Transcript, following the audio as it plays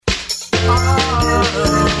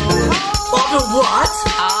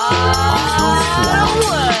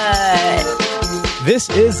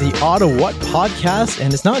This is the Ottawhat podcast,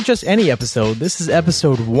 and it's not just any episode. This is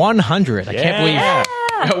episode 100. I can't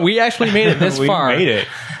believe we actually made it this far. We made it.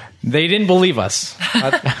 They didn't believe us.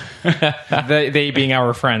 They being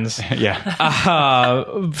our friends. Yeah.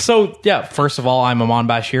 First of all, I'm Aman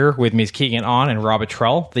Bashir. With me is Keegan On and Robert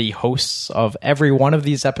Trell, the hosts of every one of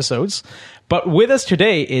these episodes. But with us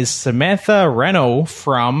today is Samantha Renaud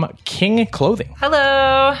from Qing Clothing.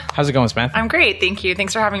 Hello. How's it going, Samantha? I'm great. Thank you.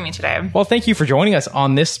 Thanks for having me today. Well, thank you for joining us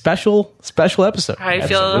on this special episode. I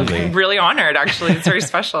feel really honored, actually. It's very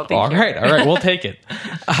special. Thank you. All right. We'll take it.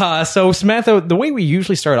 So, Samantha, the way we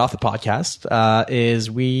usually start off the podcast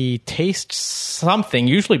is we taste something,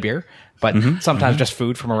 usually beer, but sometimes just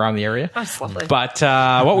food from around the area. That's lovely. But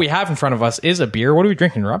what we have in front of us is a beer. What are we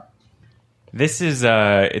drinking, Rob? This is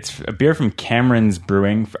it's a beer from Cameron's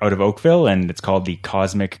Brewing out of Oakville, and it's called the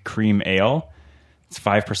Cosmic Cream Ale. It's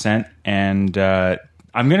 5%, and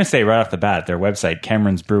I'm going to say right off the bat, their website,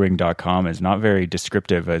 cameronsbrewing.com, is not very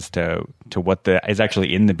descriptive as to what is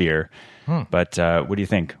actually in the beer. But what do you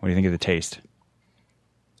think? What do you think of the taste?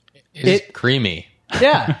 It's creamy.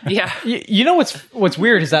 Yeah. Yeah. You know what's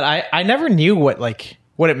weird is that I never knew what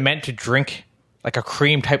it meant to drink like a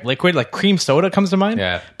cream type liquid. Like cream soda comes to mind.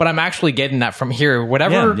 Yeah. But I'm actually getting that from here.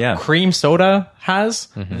 Whatever Yeah. cream soda has,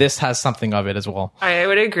 this has something of it as well. I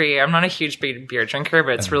would agree. I'm not a huge beer drinker,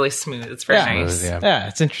 but it's really smooth. It's very nice. Yeah,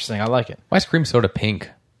 it's interesting. I like it. Why is cream soda pink?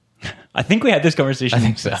 I think we had this conversation. I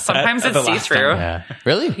think so. Sometimes it's see-through. Yeah.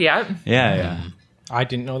 Really? Yeah. Yeah. I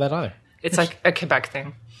didn't know that either. It's like a Quebec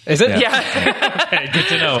thing. Is it? Yeah. Okay, good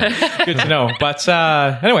to know. Good to know. But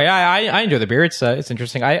anyway, I enjoy the beer. It's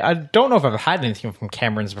interesting. I don't know if I've had anything from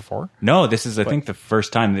Cameron's before. No, this is, I think, the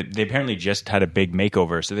first time. They apparently just had a big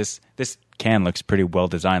makeover. So this can looks pretty well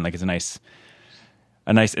designed. Like it's a nice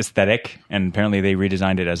aesthetic. And apparently they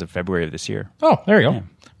redesigned it as of February of this year. Oh, there you go. Yeah.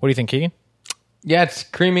 What do you think, Keegan? Yeah, it's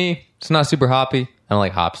creamy. It's not super hoppy. I don't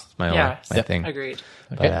like hops. It's my thing. Agreed.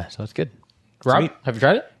 But, so it's good. Rob, Sweet. have you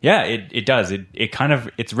tried it? Yeah, it does. It kind of,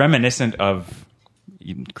 it's reminiscent of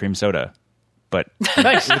cream soda, but with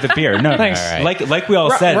a beer. No, Thanks. All right. like we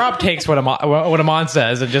all said. Rob takes what Aman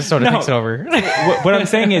says and just sort of takes over. What I'm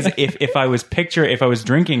saying is, if I was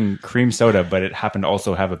drinking cream soda, but it happened to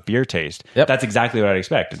also have a beer taste, that's exactly what I'd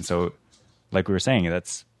expect. And so, like we were saying,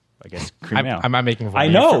 that's, I guess, cream ale. I'm not making fun I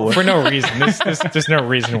of you know. for no reason. There's no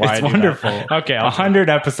reason why. It's I do wonderful. That. Okay, 100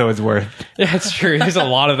 episodes worth. Yeah, it's true. There's a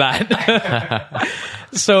lot of that.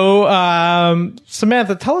 So,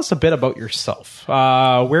 Samantha, tell us a bit about yourself.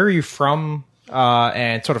 Where are you from?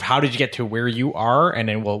 And sort of how did you get to where you are? And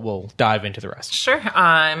then we'll dive into the rest. Sure.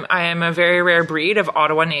 I am a very rare breed of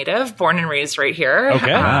Ottawa native, born and raised right here.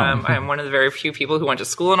 Okay. I'm one of the very few people who went to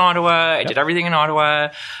school in Ottawa. I did everything in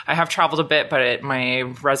Ottawa. I have traveled a bit, but my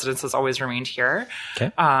residence has always remained here.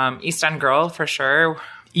 Okay. East End girl, for sure.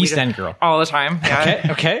 East End girl. All the time. Yeah.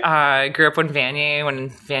 Okay. Grew up in Vanier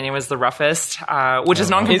when Vanier was the roughest, which is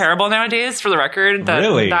non-comparable nowadays, for the record.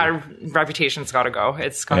 Really? That reputation's got to go.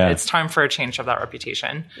 It's time for a change of that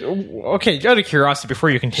reputation. Okay, out of curiosity, before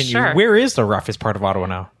you continue, Sure. where is the roughest part of Ottawa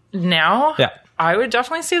now? Now? Yeah. I would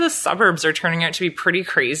definitely say the suburbs are turning out to be pretty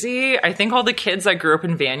crazy. I think all the kids that grew up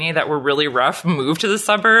in Vanier that were really rough moved to the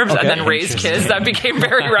suburbs and then raised kids that became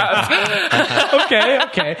very rough.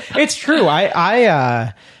 Okay. It's true.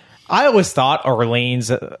 I always thought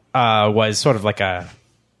Orleans was sort of like I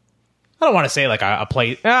don't want to say like a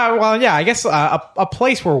place. I guess a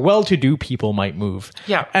place where well-to-do people might move.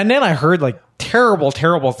 Yeah. And then I heard like terrible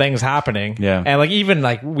things happening. Yeah. And like even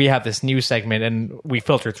like we have this news segment and we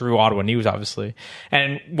filter through Ottawa news, obviously.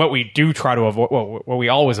 And what we do try to avoid, what we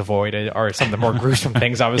always avoid are some of the more gruesome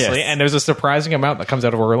things, obviously. Yes. And there's a surprising amount that comes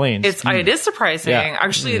out of Orleans. It is surprising. Yeah.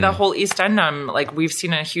 Actually, the whole East End, like we've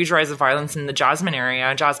seen a huge rise of violence in the Jasmine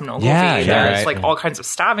area, Jasmine Ogilvy. Yeah, There's right. like all kinds of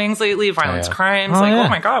stabbings lately, violence, crimes. Oh, like, yeah. oh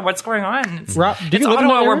my God, what's going on? It's, Rob, do you live in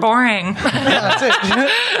Ottawa, that we're area? boring.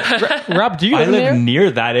 That's it. Rob, do you I live in live there?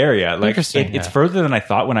 near that area. Like Interesting. it's further than I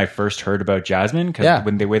thought when I first heard about Jasmine, because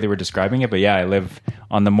the way they were describing it. But yeah, I live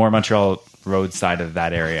on the more Montreal road side of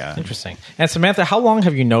that area. Interesting. And Samantha, how long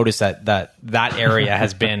have you noticed that area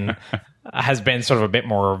has been sort of a bit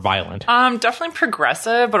more violent? Definitely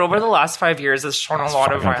progressive, but over the last 5 years, it's shown a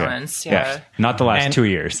lot of violence. Okay. Yeah. Not the last And- 2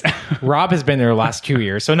 years. Rob has been there the last 2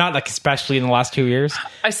 years, so not like especially in the last 2 years.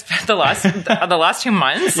 I spent the last 2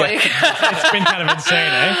 months. Like, It's been kind of insane,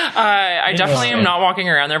 eh? I definitely am not walking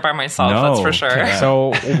around there by myself. No. That's for sure. Okay.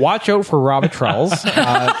 So watch out for Rob Trells.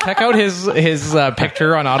 Check out his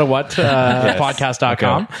picture on Ottawhat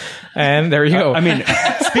podcast.com. Okay. And there you go. I mean,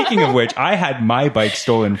 speaking of which, I had my bike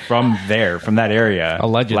stolen from that area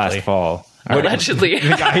Allegedly. last fall. allegedly. The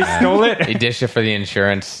guy stole it. You dish it for the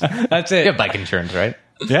insurance. That's it. You have bike insurance, right?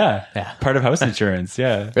 Yeah. Yeah. Part of house insurance.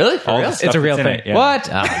 Yeah. Really? For All real? the stuff It's a real that's in thing. it, yeah. What?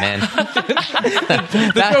 Oh man,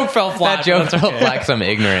 The joke fell flat. that joke That's felt okay. like some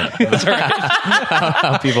ignorant. That's right.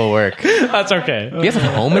 how people work. Do That's okay. you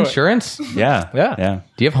have home insurance? Yeah. Yeah. Yeah.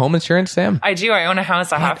 Do you have home insurance, Sam? I do. I own a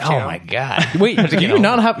house. I have to. Oh my god! Wait, do you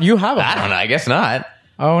not have? You have I don't know. I guess not.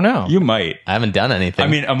 Oh no. You might. I haven't done anything. I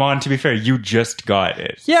mean, Amon, to be fair, you just got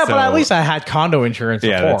it. Yeah, so- but at least I had condo insurance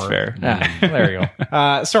Yeah, before. that's fair. Yeah, there you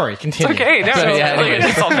go. Sorry, continue. Okay, no, So, it's, yeah, anyways.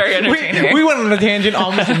 it's all very entertaining. We went on a tangent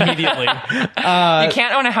almost immediately. You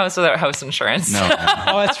can't own a house without house insurance. No.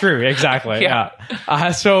 Oh, that's true. Exactly.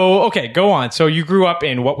 Yeah. So, okay, go on. So you grew up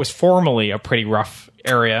in what was formerly a pretty rough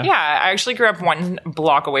area. Yeah, I actually grew up one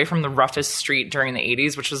block away from the roughest street during the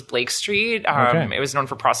 80s, which was Blake Street. Okay. It was known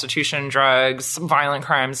for prostitution, drugs, violent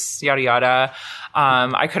crimes, yada, yada.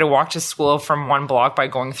 I could have walked to school from one block by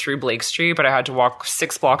going through Blake Street, but I had to walk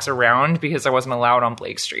 6 blocks around because I wasn't allowed on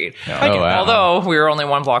Blake Street. Oh, wow. Although we were only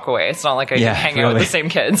 1 block away. It's not like I Yeah, could hang out with really. the same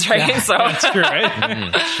kids, right? So, That's true,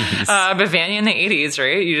 right? but Vanya in the 80s,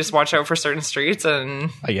 right? You just watch out for certain streets and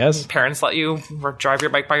I guess. parents let you drive your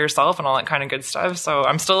bike by yourself and all that kind of good stuff. So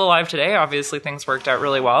I'm still alive today. Obviously, things worked out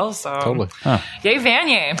really well. So Totally. yay,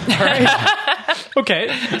 Vanya!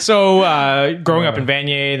 Okay. So growing up in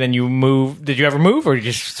Vanier, then you moved. Did you ever move or did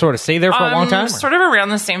you just sort of stay there for a long time? or- Sort of around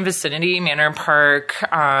the same vicinity, Manor Park.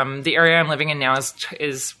 The area I'm living in now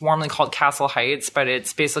is warmly called Castle Heights, but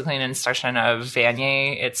it's basically an extension of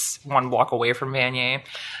Vanier. It's 1 block away from Vanier.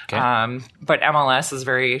 But MLS is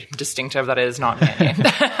very distinctive. That is not Vanier.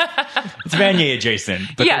 It's Vanier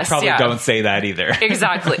adjacent, but Yes, they probably yeah. don't say that either.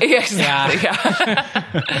 Exactly. Yeah.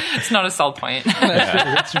 It's not a sell point.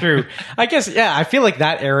 That's true. I guess, yeah, I feel like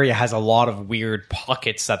that area has a lot of weird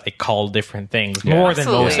pockets that they call different things more than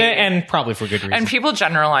most, Absolutely. and probably for good reason. And people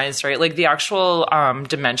generalize, right? Like the actual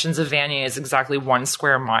dimensions of Vanier is exactly 1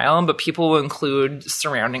 square mile, but people will include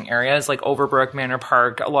surrounding areas like Overbrook, Manor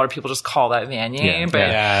Park. A lot of people just call that Vanier. Yeah. But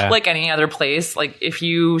Yeah. like any other place, like if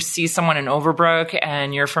you see someone in Overbrook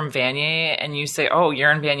and you're from Vanier and you say, oh,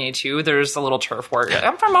 you're in Vanier too, there's a little turf war.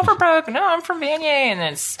 I'm from Overbrook. No, I'm from Vanier. And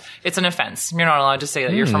it's an offense. You're not allowed to say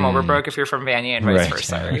that you're from Overbrook if you're from Vanier and vice Right.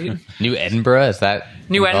 versa, right? New Edinburgh, is that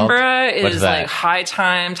New involved? Edinburgh What is that? like high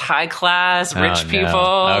timed, high class, rich no. people.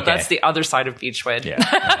 Okay. That's the other side of Beechwood.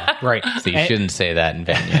 right. So you shouldn't say that in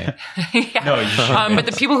Vanier. No, you shouldn't. But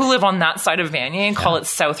the people who live on that side of Vanier call it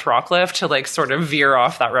South Rockcliffe to like sort of veer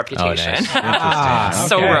off that reputation. nice.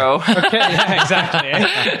 So row. Okay, yeah,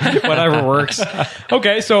 exactly. Whatever works.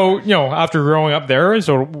 Okay, so, after growing up there,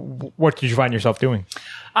 so what did you find yourself doing?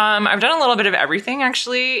 I've done a little bit of everything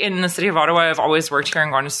actually in the city of Ottawa. I've always worked here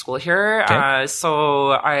and gone to school here. Okay.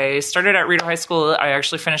 So I started at Renaud High School. I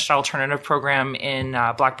actually finished an alternative program in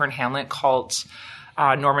Blackburn Hamlet called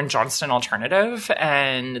Norman Johnston Alternative.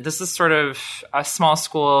 And this is sort of a small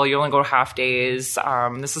school. You only go half days.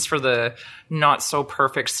 This is for the not so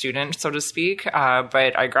perfect student, so to speak.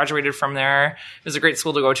 But I graduated from there. It was a great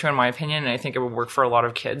school to go to, in my opinion. And I think it would work for a lot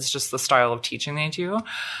of kids, just the style of teaching they do.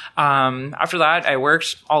 After that, I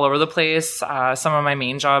worked all over the place. Some of my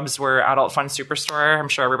main jobs were Adult Fun Superstore. I'm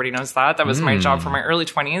sure everybody knows that. That was my job for my early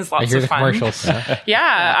 20s. I Lots hear of the fun. commercials.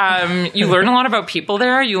 Yeah. You learn a lot about people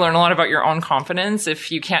there. You learn a lot about your own confidence.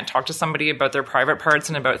 If you can't talk to somebody about their private parts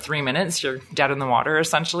in about 3 minutes, you're dead in the water,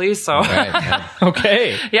 essentially. So, Right.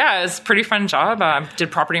 Okay. yeah, it's a pretty fun job.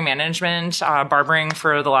 Did property management, barbering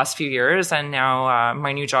for the last few years. And now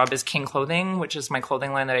my new job is Qing Clothing, which is my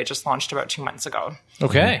clothing line that I just launched about 2 months ago.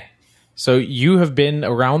 Okay. So you have been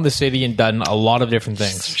around the city and done a lot of different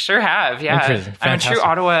things. Sure have, yeah. Interesting. I'm a true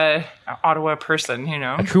Fantastic. Ottawa person,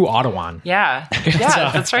 A true Ottawan. Yeah.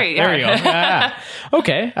 Yeah, that's right. Yeah. There you go. Yeah.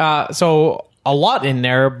 Okay. So a lot in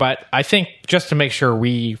there, but I think just to make sure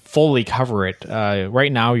we fully cover it,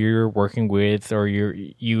 right now you're working with, or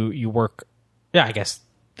you work. Yeah, I guess.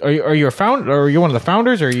 Are you a founder? Or are you one of the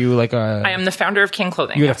founders? Or are you like a? I am the founder of Qing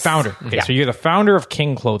Clothing. You're yes. the founder. Okay, Yeah. so you're the founder of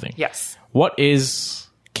Qing Clothing. Yes. What is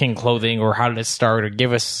Qing Clothing, or how did it start? Or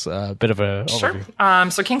give us a bit of a Sure.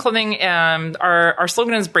 overview. So Qing Clothing, our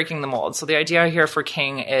slogan is breaking the mold. So the idea here for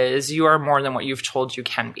Qing is you are more than what you've told you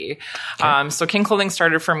can be. So Qing Clothing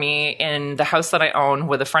started for me in the house that I own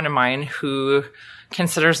with a friend of mine who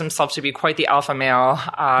considers himself to be quite the alpha male,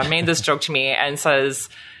 made this joke to me and says,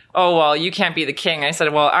 oh, well, you can't be the king. I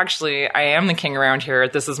said, well, actually, I am the king around here.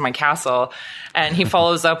 This is my castle. And he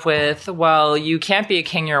follows up with, well, you can't be a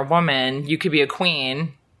king. You're a woman. You could be a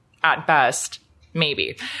queen at best.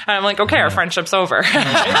 maybe. And I'm like, okay, our friendship's over. So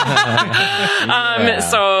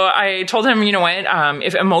I told him, you know what,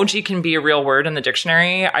 if emoji can be a real word in the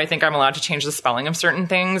dictionary, I think I'm allowed to change the spelling of certain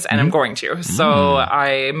things, and I'm going to. So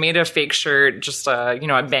I made a fake shirt, just a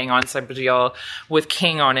bang on type of deal with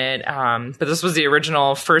Qing on it. But this was the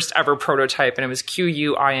original first ever prototype, and it was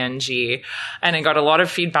Quing. And I got a lot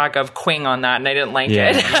of feedback of Qing on that, and I didn't like it.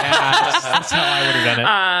 Yeah, that's how I would have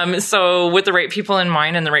done it. So with the right people in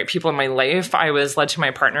mind and the right people in my life, I was led to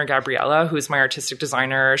my partner, Gabriella, who's my artistic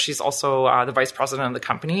designer. She's also the vice president of the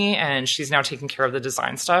company, and she's now taking care of the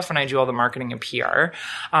design stuff, and I do all the marketing and PR.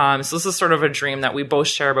 So this is sort of a dream that we both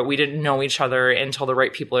share, but we didn't know each other until the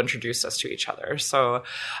right people introduced us to each other. So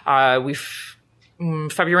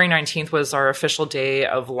February 19th was our official day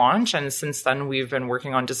of launch, and since then we've been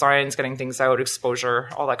working on designs, getting things out, exposure,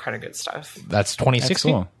 all that kind of good stuff. That's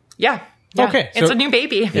 2016? Cool. Yeah. Okay. It's a new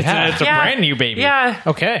baby. It's a brand new baby. Yeah.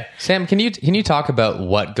 Okay. Sam, can you talk about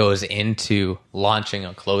what goes into launching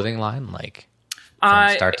a clothing line, like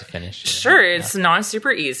from start to finish? Sure. It's not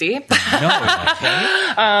super easy. It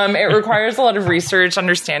requires a lot of research,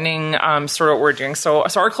 understanding sort of what we're doing. So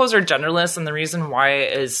our clothes are genderless, and the reason why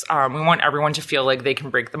is we want everyone to feel like they can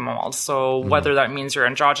break the mold. So whether that means you're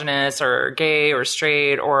androgynous or gay or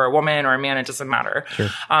straight or a woman or a man, it doesn't matter. Sure.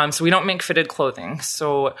 So we don't make fitted clothing.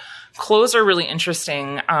 So clothes are really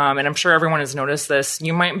interesting, and I'm sure everyone has noticed this.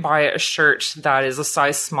 You might buy a shirt that is a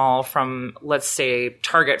size small from, let's say,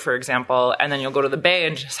 Target, for example, and then you'll go to the Bay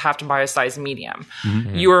and just have to buy a size medium.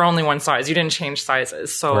 You are only one size. You didn't change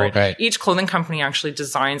sizes. So each clothing company actually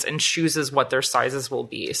designs and chooses what their sizes will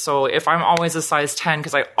be. So if I'm always a size 10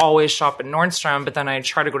 because I always shop at Nordstrom, but then I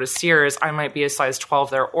try to go to Sears, I might be a size 12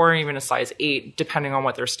 there or even a size 8, depending on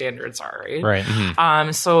what their standards are, right?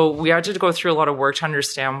 Right. So we had to go through a lot of work to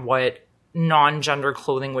understand what non-gender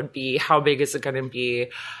clothing would be, how big is it going to be,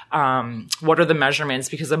 what are the measurements,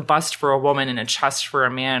 because a bust for a woman and a chest for a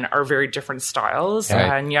man are very different styles,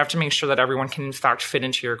 and you have to make sure that everyone can in fact fit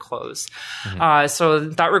into your clothes. So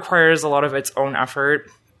that requires a lot of its own effort,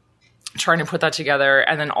 trying to put that together,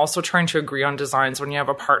 and then also trying to agree on designs when you have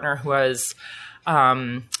a partner who has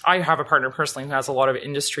I have a partner personally who has a lot of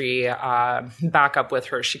industry backup with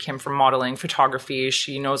her. She came from modeling, photography.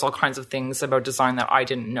 She knows all kinds of things about design that I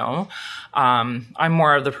didn't know. I'm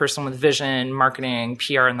more of the person with vision, marketing,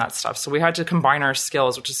 PR, and that stuff. So we had to combine our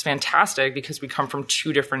skills, which is fantastic because we come from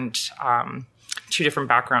two different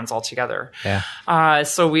backgrounds altogether.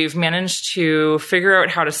 So we've managed to figure out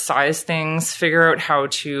how to size things, figure out how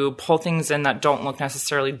to pull things in that don't look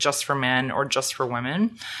necessarily just for men or just for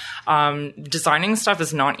women. Designing stuff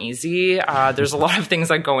is not easy. There's a lot of things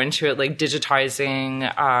that go into it, like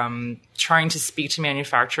digitizing, trying to speak to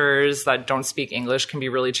manufacturers that don't speak English can be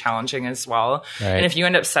really challenging as well. And if you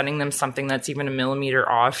end up sending them something that's even a millimeter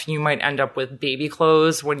off, you might end up with baby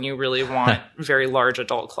clothes when you really want very large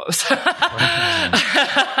adult clothes.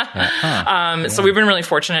 So we've been really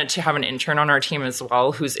fortunate to have an intern on our team as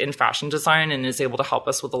well who's in fashion design and is able to help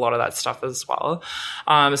us with a lot of that stuff as well.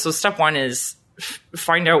 So step one is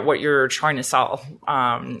find out what you're trying to sell.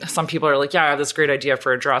 Some people are like, yeah, I have this great idea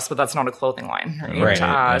for a dress, but that's not a clothing line.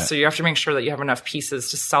 Right? So you have to make sure that you have enough pieces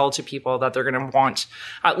to sell to people that they're going to want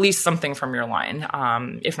at least something from your line,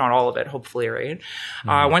 if not all of it, hopefully, right?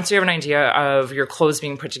 Once you have an idea of your clothes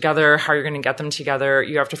being put together, how you're going to get them together,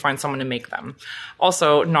 you have to find someone to make them.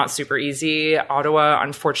 Also, not super easy. Ottawa,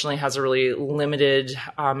 unfortunately, has a really limited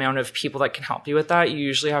amount of people that can help you with that. You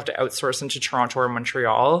usually have to outsource into Toronto or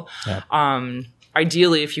Montreal.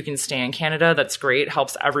 Ideally, if you can stay in Canada, that's great.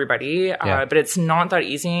 Helps everybody. But it's not that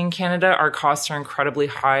easy in Canada. Our costs are incredibly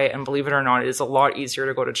high. And believe it or not, it is a lot easier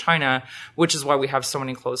to go to China, which is why we have so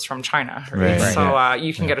many clothes from China. So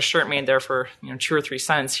you can get a shirt made there for 2 or 3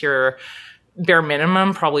 cents. Here, bare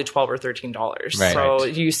minimum, probably $12 or $13. So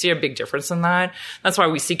you see a big difference in that. That's why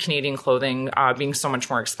we see Canadian clothing being so much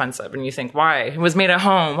more expensive. And you think, why? It was made at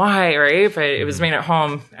home. Why, right? But it was made at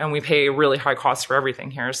home, and we pay really high costs for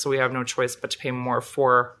everything here. So we have no choice but to pay more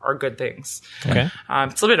for our good things. It's a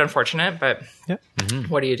little bit unfortunate, but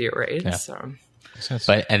what do you do, right? So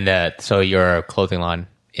your clothing line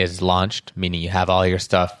is launched, meaning you have all your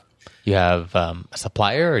stuff. You have a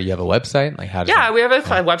supplier, or you have a website? Like how? We have a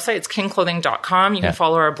website. It's kingclothing.com. You can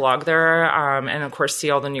follow our blog there, and of course see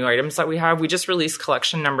all the new items that we have. We just released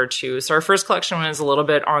collection number 2. So our first collection was a little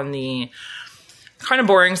bit on the kind of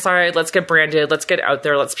boring side, let's get branded, let's get out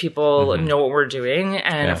there, let's people know what we're doing.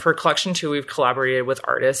 And for collection 2, we've collaborated with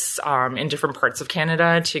artists in different parts of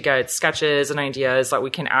Canada to get sketches and ideas that we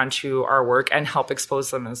can add to our work and help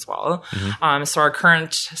expose them as well. So our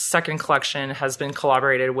current second collection has been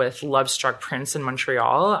collaborated with Love Struck Prince in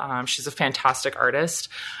Montreal. She's a fantastic artist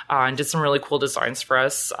and did some really cool designs for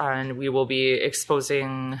us. And we will be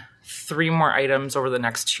exposing 3 more items over the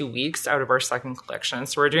next 2 weeks out of our second collection.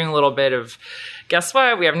 So we're doing a little bit of, guess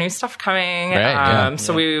what? We have new stuff coming.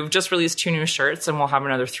 So we've just released 2 new shirts, and we'll have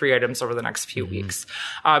another 3 items over the next few weeks.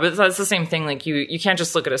 But that's the same thing. Like you can't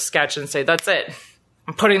just look at a sketch and say, that's it.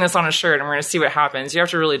 I'm putting this on a shirt and we're going to see what happens. You have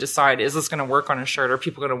to really decide, is this going to work on a shirt? Are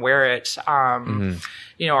people going to wear it?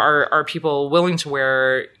 You know, are people willing to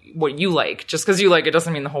wear what you like? Just because you like it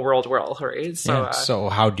doesn't mean the whole world will, right? So, so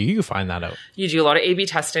how do you find that out? You do a lot of A/B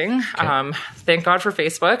testing. Thank God for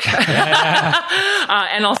Facebook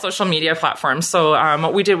and all social media platforms. So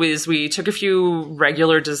what we did was we took a few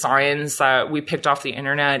regular designs that we picked off the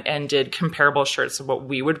internet and did comparable shirts of what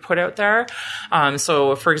we would put out there.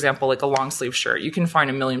 So for example, like a long sleeve shirt, you can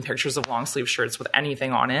find a million pictures of long sleeve shirts with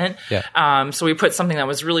anything on it. So we put something that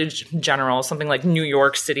was really general, something like New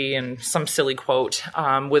York City and some silly quote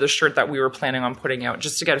with a shirt that we were planning on putting out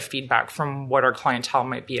just to get a feedback from what our clientele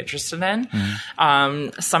might be interested in.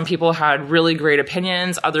 Some people had really great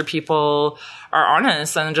opinions. Other people are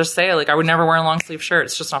honest and just say, like, I would never wear a long sleeve shirt.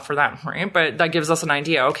 It's just not for them, right? But that gives us an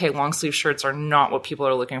idea. Okay, long sleeve shirts are not what people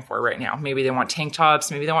are looking for right now. Maybe they want tank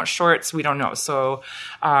tops. Maybe they want shorts. We don't know. So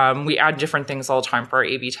we add different things all the time for our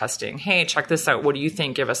A/B testing. Hey, check this out. What do you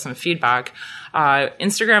think? Give us some feedback.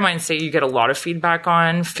 Instagram, I'd say you get a lot of feedback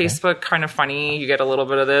on. Facebook, kind of funny. You get a little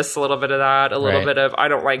bit of this, a little bit of that, a little bit of, I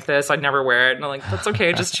don't like this. I'd never wear it. And I'm like, that's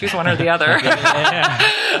okay. Just choose one or the other.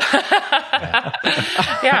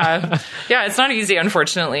 Yeah, it's not easy,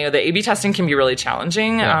 unfortunately. The A/B testing can be really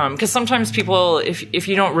challenging because sometimes people, if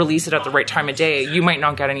you don't release it at the right time of day, you might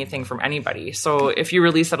not get anything from anybody. So if you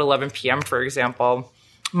release at 11 p.m., for example,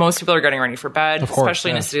 most people are getting ready for bed,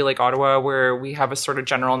 especially in a city like Ottawa where we have a sort of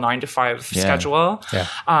general 9 to 5 schedule.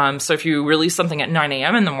 So if you release something at 9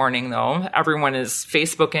 a.m. in the morning, though, everyone is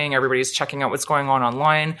Facebooking, everybody's checking out what's going on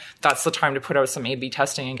online. That's the time to put out some A/B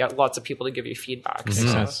testing and get lots of people to give you feedback.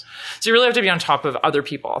 So you really have to be on top of other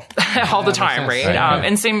people all the time, right?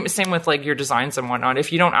 And same with like your designs and whatnot.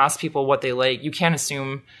 If you don't ask people what they like, you can't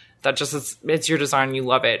assume that just it's your design, you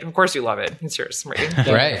love it. Of course you love it. It's yours,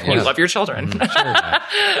 right? You love your children.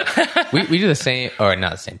 We do the same, or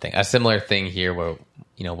not the same thing, a similar thing here where,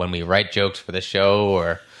 you know, when we write jokes for the show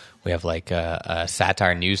or we have like a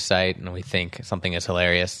satire news site and we think something is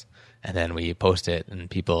hilarious and then we post it and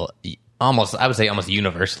people I would say almost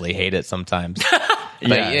universally hate it sometimes.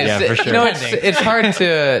 But for sure. You know, it's hard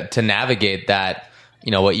to navigate that,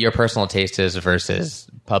 you know, what your personal taste is versus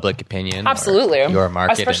public opinion. Absolutely. Your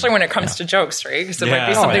market. Especially when it comes to jokes, right? Because it might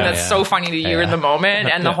be something that's so funny to you in the moment,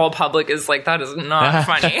 and the whole public is like, that is not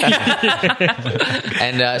funny.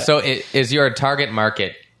 And so is your target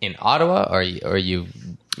market in Ottawa, or are you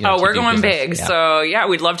we're going big. So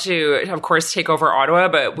we'd love to, of course, take over Ottawa,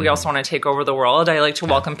 but we also want to take over the world. I like to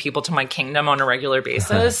welcome people to my kingdom on a regular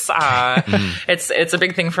basis. It's a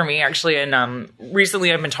big thing for me, actually. And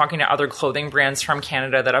recently I've been talking to other clothing brands from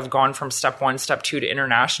Canada that have gone from step 1, step 2 to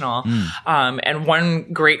international. And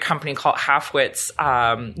one great company called Halfwits,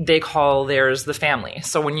 they call theirs the family.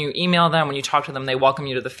 So when you email them, when you talk to them, they welcome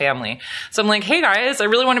you to the family. So I'm like, hey guys, I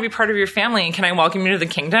really want to be part of your family. Can I welcome you to the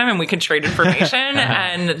kingdom and we can trade information?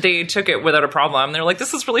 And they took it without a problem. They're like,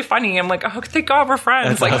 this is really funny. I'm like, oh, thank God we're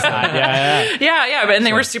friends. That's like, and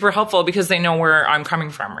they were super helpful because they know where I'm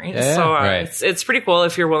coming from, right? It's pretty cool.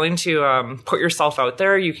 If you're willing to put yourself out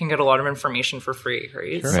there, you can get a lot of information for free,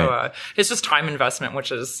 right? Sure. So it's just time investment,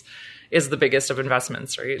 which is the biggest of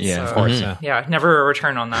investments, right? Yeah, of course. Never a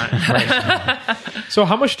return on that. So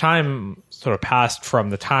how much time sort of passed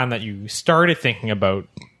from the time that you started thinking about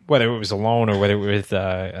whether it was alone or whether it was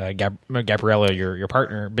with Gabriella, your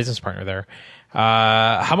partner, business partner there,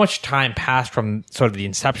 how much time passed from sort of the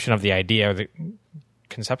inception of the idea, or the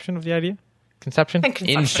conception of the idea? Conception?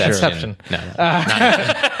 Inception. No.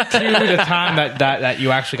 To the time that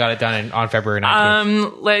you actually got it done on February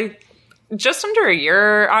 19th? Just under a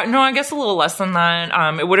year. No, I guess a little less than that.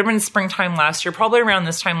 It would have been springtime last year, probably around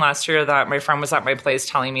this time last year that my friend was at my place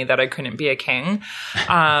telling me that I couldn't be a king.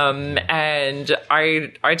 And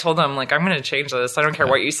I told him, like, I'm going to change this. I don't care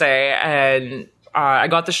what you say. And I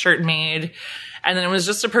got the shirt made. And then it was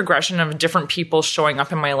just a progression of different people showing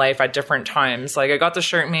up in my life at different times. Like I got the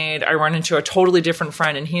shirt made, I run into a totally different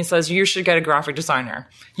friend and he says, you should get a graphic designer.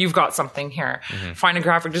 You've got something here. Find a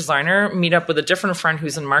graphic designer, meet up with a different friend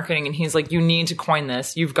who's in marketing and he's like, you need to coin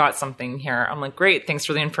this. You've got something here. I'm like, great. Thanks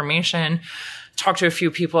for the information. Talk to a few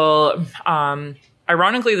people.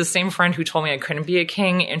 Ironically, the same friend who told me I couldn't be a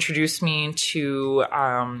king introduced me to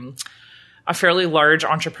a fairly large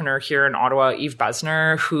entrepreneur here in Ottawa, Yves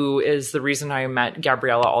Besner, who is the reason I met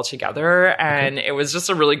Gabriella altogether. And it was just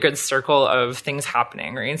a really good circle of things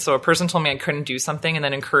happening, right? So a person told me I couldn't do something and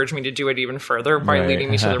then encouraged me to do it even further by leading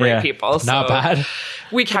me to the right people. So Not bad.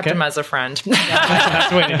 We kept him as a friend. That's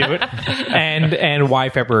the way to do it. And why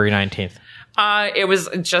February 19th? It was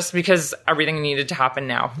just because everything needed to happen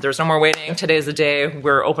now. There's no more waiting. Today's the day.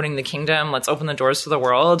 We're opening the kingdom. Let's open the doors to the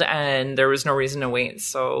world. And there was no reason to wait.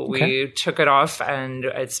 So we took it off and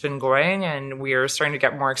it's been going and we are starting to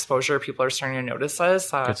get more exposure. People are starting to notice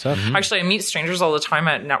us. Good stuff. Actually, I meet strangers all the time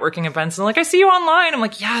at networking events and like, I see you online. I'm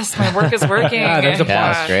like, yes, my work is working. There's a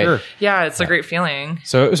plus. that's great. Sure. Yeah, it's a great feeling.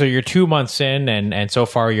 So you're 2 months in and so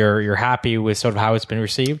far you're happy with sort of how it's been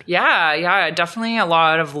received? Yeah, definitely a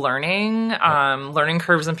lot of learning. Learning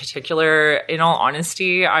curves in particular. In all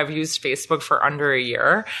honesty, I've used Facebook for under a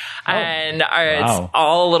year and it's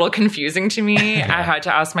all a little confusing to me. I had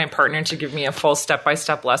to ask my partner to give me a full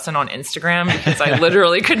step-by-step lesson on Instagram because I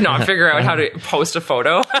literally could not figure out how to post a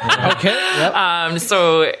photo. Okay. Yep.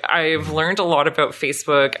 So I've learned a lot about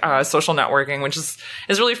Facebook, social networking, which is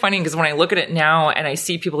really funny because when I look at it now and I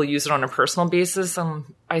see people use it on a personal basis,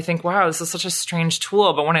 I think, wow, this is such a strange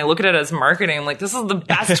tool. But when I look at it as marketing, I'm like, this is the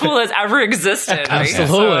best tool that's ever existed. Right?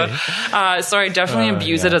 Absolutely. So I definitely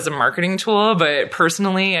abuse it as a marketing tool. But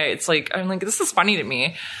personally, it's like, I'm like, this is funny to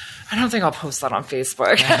me. I don't think I'll post that on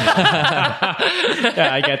Facebook. Yeah,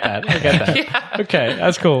 I get that. Yeah. Okay,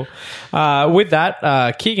 that's cool. With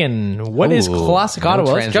that, Keegan, what is Classic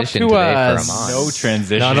Ottawa? Let's jump transition to today for Amon. No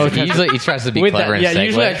transition. No, Usually he tries to be With clever that- and yeah,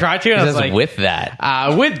 usually I try to, and I was like- with that.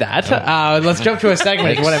 Let's jump to a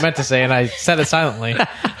segment is what I meant to say, and I said it silently.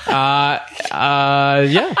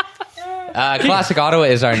 Yeah. Classic Ottawa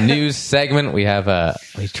is our news segment. We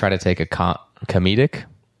try to take a comedic.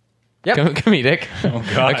 Yep. Comedic. Oh,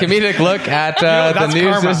 God. A comedic look at the That's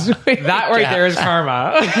news karma. this week. That right there is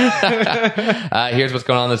karma. Here's what's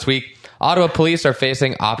going on this week. Ottawa police are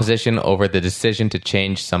facing opposition over the decision to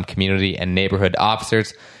change some community and neighborhood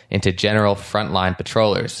officers into general frontline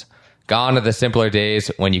patrollers. Gone are the simpler days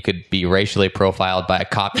when you could be racially profiled by a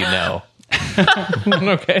cop you know.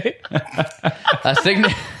 Okay. A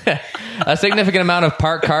significant amount of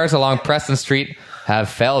parked cars along Preston Street have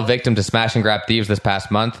fell victim to smash and grab thieves this past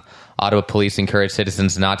month. Ottawa police encourage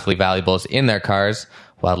citizens not to leave valuables in their cars,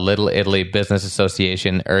 while Little Italy Business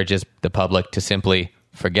Association urges the public to simply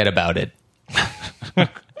forget about it. I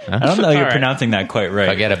don't know you're pronouncing that quite right.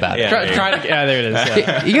 Forget about it. Yeah, There it is.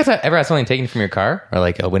 Yeah. You guys ever had something taken from your car, or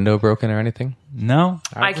like a window broken or anything? No.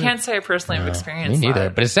 I can't say I personally have Me experienced neither.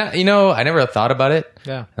 that. But it's not, I never thought about it.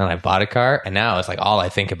 Yeah. And I bought a car, and now it's like all I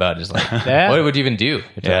think about is like, Yeah. what would you even do?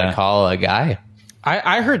 To call a guy?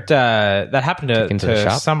 I heard that happened into the to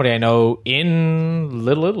shop? somebody I know in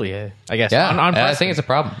Little Italy, I guess. Yeah, on I Preston. think it's a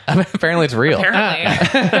problem. Apparently it's real.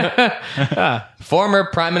 Apparently. Former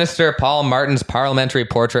Prime Minister Paul Martin's parliamentary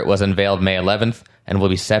portrait was unveiled May 11th and will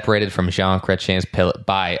be separated from Jean Chrétien's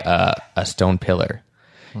by a stone pillar.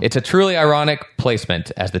 It's a truly ironic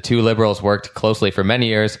placement, as the two liberals worked closely for many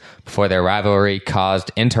years before their rivalry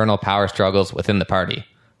caused internal power struggles within the party,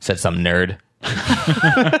 said some nerd.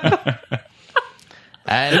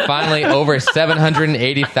 And finally, over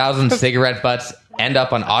 780,000 cigarette butts end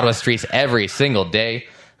up on Ottawa streets every single day,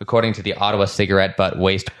 according to the Ottawa Cigarette Butt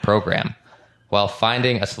Waste Program. While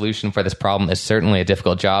finding a solution for this problem is certainly a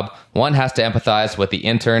difficult job, one has to empathize with the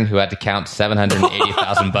intern who had to count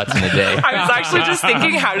 780,000 butts in a day. I was actually just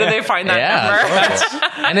thinking, how do they find that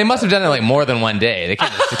number? And they must have done it like more than one day. They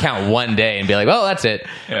can't just count one day and be like, well, that's it.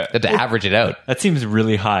 Yeah. They have to average it out. That seems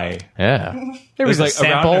really high. Yeah. There was There's a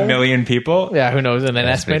like sample. around 1 million people. Yeah, who knows? And an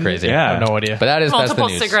That's pretty estimate. crazy. Yeah. I have no idea. But that's Multiple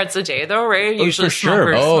the news. cigarettes a day, though, right? Usually for sure.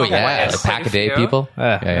 smokers Oh, smoke yeah. quite A pack a day, few. people.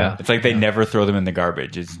 Yeah. It's like they never throw them in the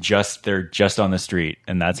garbage. They're just on the street,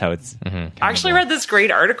 and that's how it's. I actually read this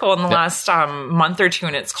great article in the last month or two,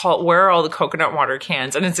 and it's called "Where Are All the Coconut Water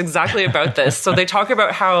Cans?" And it's exactly about this. So they talk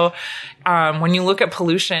about how when you look at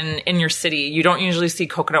pollution in your city, you don't usually see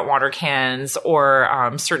coconut water cans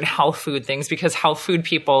or certain health food things, because health food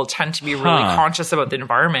people tend to be really conscious about the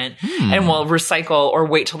environment and will recycle or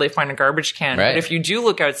wait till they find a garbage can. Right. But if you do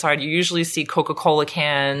look outside, you usually see Coca-Cola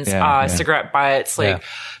cans, cigarette butts, like,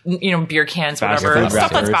 beer cans, Fast whatever. food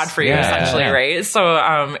Stuff that's wrappers. bad for you, essentially, right?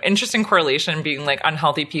 So, interesting correlation being like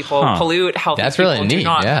unhealthy people pollute, healthy That's people really do neat,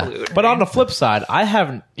 not yeah. pollute. But on the flip side, I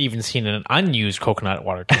haven't even seen an unused coconut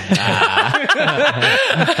water can.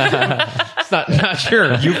 It's not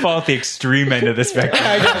sure. You fall at the extreme end of the spectrum.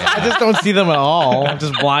 I just don't see them at all. I'm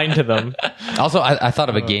just blind to them. Also, I thought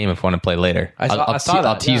of a game if you want to play later. I saw that,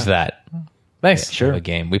 I'll tease that. Nice. Sure. A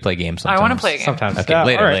game. We play games sometimes. I want to play a game. Sometimes. Okay, Yeah,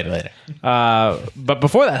 later, all right. later. But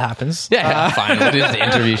before that happens, Fine. What is the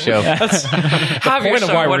interview show? Have your point of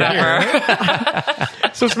show, why we're whatever.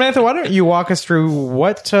 so Samantha, why don't you walk us through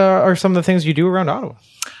what are some of the things you do around Ottawa?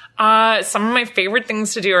 Some of my favorite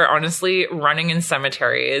things to do are honestly running in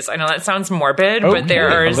cemeteries. I know that sounds morbid, but there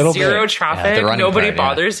a are little zero bit. traffic. the running Nobody part, yeah.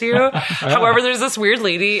 bothers you. However, there's this weird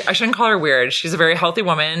lady. I shouldn't call her weird. She's a very healthy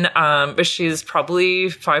woman, but she's probably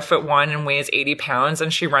 5'1" and weighs 80 pounds.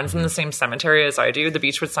 And she runs in the same cemetery as I do, the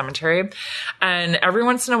Beechwood Cemetery. And every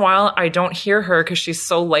once in a while, I don't hear her because she's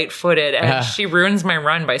so light-footed, and she ruins my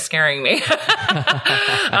run by scaring me.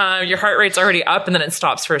 Your heart rate's already up, and then it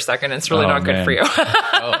stops for a second. It's really not good man. for you.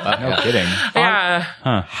 No kidding. Yeah.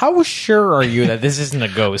 How sure are you that this isn't a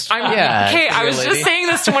ghost? Okay, I was lady. just saying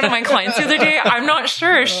this to one of my clients the other day. I'm not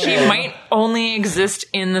sure. She might only exist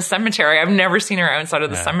in the cemetery. I've never seen her outside of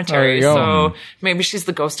the cemetery. There you So maybe she's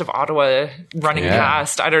the ghost of Ottawa running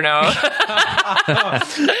past. I don't know.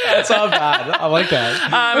 That's not bad. I like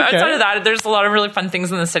that. Outside of that, there's a lot of really fun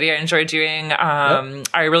things in the city I enjoy doing.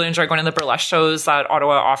 I really enjoy going to the burlesque shows that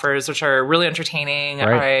Ottawa offers, which are really entertaining.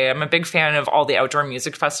 Right. I am a big fan of all the outdoor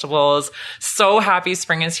music festivals. So happy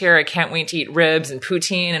spring is here. I can't wait to eat ribs and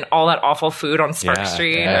poutine and all that awful food on Spark Yeah,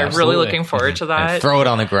 Street. yeah, I'm really absolutely. looking forward to that. And throw it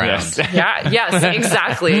on the ground. Yes. Yes,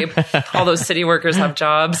 exactly. All those city workers have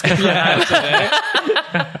jobs. Do you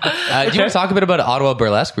want to talk a bit about Ottawa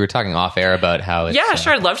Burlesque? We were talking off air about how it's... Yeah,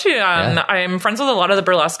 sure. I'd love to. I'm friends with a lot of the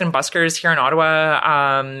burlesque and buskers here in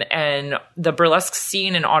Ottawa. And the burlesque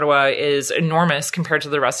scene in Ottawa is enormous compared to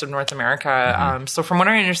the rest of North America. So from what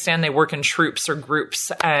I understand, they work in troops or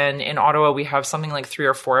groups. And in Ottawa, we have something like 3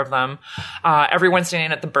 or 4 of them. Every Wednesday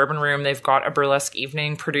night at the Bourbon Room, they've got a burlesque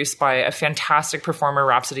evening produced by a fantastic performer,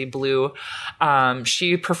 Rhapsody Blue.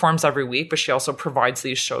 She performs every week, but she also provides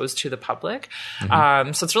these shows to the public.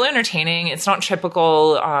 So it's really entertaining. It's not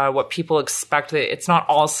typical what people expect. It's not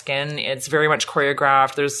all skin. It's very much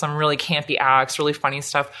choreographed. There's some really campy acts, really funny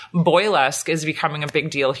stuff. Boylesque is becoming a big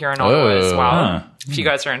deal here in Ottawa as well. If you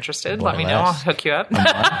guys are interested, let me know. I'll hook you up.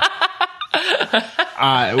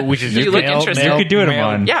 Which is You look interested. You could do it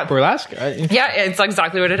on. Yeah. burlesque. Yeah, it's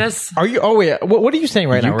exactly what it is. Are you? Oh wait. What are you saying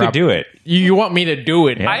right You now? could Rob? do it. You want me to do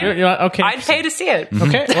it? Okay. I'd pay to see it.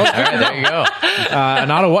 Okay. Well, All right, there you go. an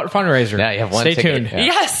Ottawhat fundraiser. Yeah, you have one Stay ticket. tuned. Yeah.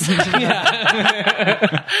 Yes.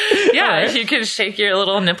 Yeah, you can shake your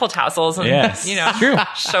little nipple tassels and, Yes. True.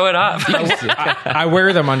 show it off. I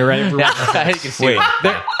wear them under every. You can see Wait.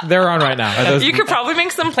 it. They're on right now. You could probably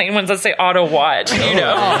make some plain ones that say Ottawhat,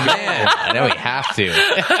 Oh, man. I know we have to.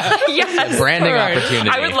 Yes. Branding All right. opportunity.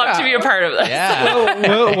 I would love to be a part of this.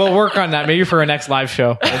 Yeah. We'll work on that maybe for our next live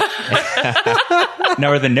show.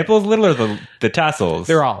 Now, are the nipples little or the tassels?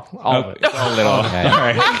 They're all of it. It's all little. Okay. All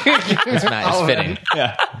right. It's fitting.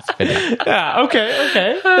 Yeah. It's fitting. Yeah. Okay.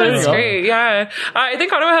 There you That's go. great. Yeah. I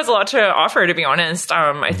think Ottawa has a lot to offer, to be honest.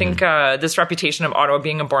 I think this reputation of Ottawa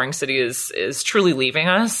being a boring city is truly leaving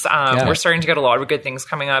us. We're starting to get a lot of good things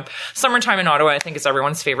coming up. Summertime in Ottawa, I think, is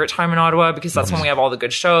everyone's favorite time in Ottawa because that's when we have all the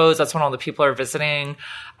good shows. That's when all the people are visiting.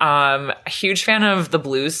 A huge fan of the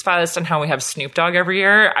Blues Fest and how we have Snoop Dogg every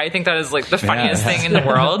year. I think that is like the funniest thing in the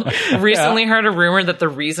world. Recently heard a rumor that the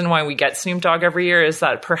reason why we get Snoop Dogg every year is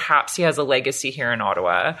that perhaps he has a legacy here in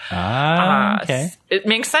Ottawa. Okay. It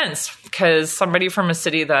makes sense because somebody from a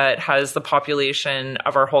city that has the population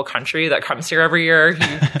of our whole country that comes here every year,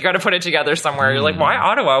 you got to put it together somewhere. You're like, why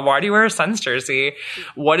Ottawa? Why do you wear a Sens jersey?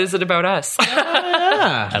 What is it about us?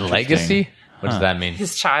 Yeah. A legacy? What does that mean?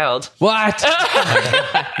 His child. What?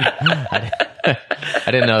 I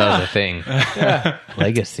didn't know that was a thing.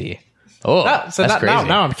 Legacy. Oh, So that's crazy.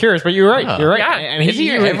 now I'm curious, but you're right. You're right. Yeah. And Is he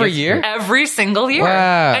here every year? Every single year.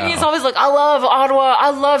 Wow. And he's always like, I love Ottawa.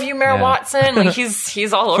 I love you, Mayor Watson. Like,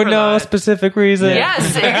 he's all over For no that. specific reason.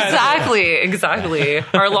 Yes, exactly.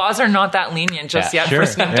 Our laws are not that lenient just yet sure. for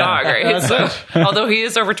Snoop Dogg, right? So, although he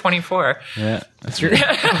is over 24. Yeah. That's true.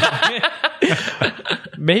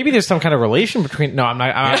 Maybe there's some kind of relation between. No, I'm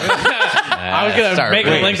not. I was gonna make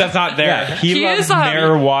a link that's not there. He loves is,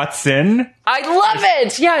 Mayor Watson. I love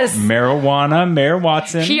it. Yes. Marijuana, Mayor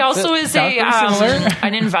Watson. He also is Sounds pretty similar.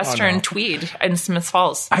 an investor in Tweed in Smiths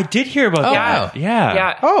Falls. I did hear about that. Yeah.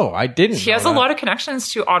 Yeah. Oh, I didn't. He has a lot of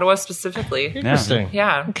connections to Ottawa specifically. Interesting.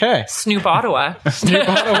 Yeah. Okay. Snoop Ottawa.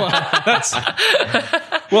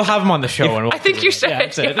 We'll have him on the show. And we'll I think you should. Yeah,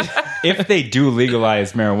 that's it. if they do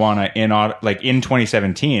legalize marijuana in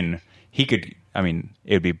 2017, he could. I mean,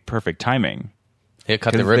 it would be perfect timing. He'll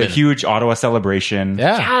cut the The ribbon. huge Ottawa celebration.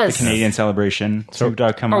 Yeah. Yes. The Canadian celebration. Snoop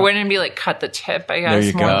Dogg come Or up. wouldn't it be like cut the tip, I guess? There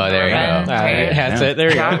you more go. than Oh, there you ribbon, go. right? That's it. There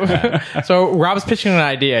you go. So Rob's pitching an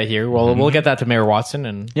idea here. Well, we'll get that to Mayor Watson,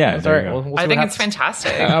 and Yeah, that's there all you right. go. We'll see I what think happens. it's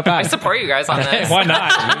fantastic. Not bad. I support you guys on this. Why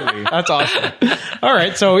not? That's awesome. All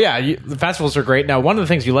right. So yeah, the festivals are great. Now, one of the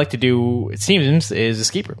things you like to do, it seems, is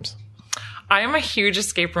escape rooms. I am a huge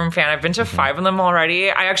escape room fan. I've been to 5 of them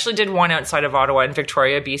already. I actually did one outside of Ottawa in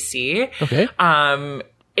Victoria, BC. Okay.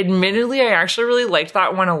 Admittedly, I actually really liked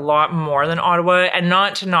that one a lot more than Ottawa, and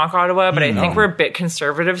not to knock Ottawa, but I think we're a bit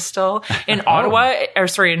conservative still. In Ottawa,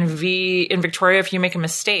 in Victoria, if you make a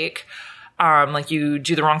mistake, like you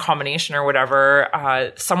do the wrong combination or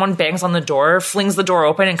whatever, someone bangs on the door, flings the door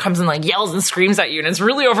open, and comes and like yells and screams at you, and it's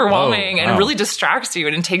really overwhelming and really distracts you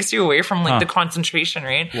and takes you away from like the concentration,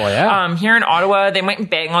 right? Well, yeah. Here in Ottawa, they might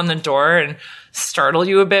bang on the door and startle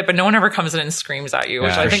you a bit, but no one ever comes in and screams at you,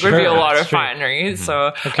 which I think would be a lot of fun, right?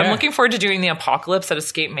 So I'm looking forward to doing the Apocalypse at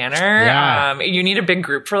Escape Manor. Yeah. You need a big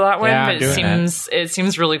group for that one, Yeah, but doing it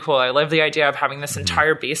seems really cool. I love the idea of having this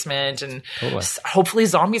entire basement, and hopefully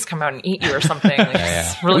zombies come out and eat you or something.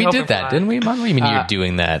 Like, really We hoping did for that, didn't we, Mom? I mean, you're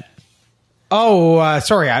doing that. Oh,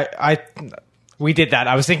 sorry. We did that.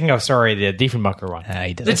 I was thinking of, the Diefenbunker one.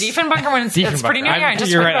 He did The it. Diefenbunker one, it's pretty new. Yeah, I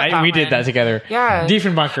just You're heard right. about that We did one. that together. Yeah.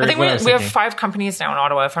 Diefenbunker. I think is what we have thinking. 5 companies now in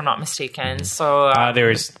Ottawa, if I'm not mistaken. So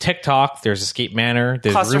There's TikTok. There's Escape Manor.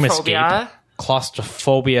 There's Room Escape. Claustrophobia.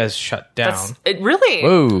 Claustrophobia is shut down. It really.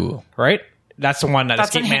 Whoa. Right? That's the one that That's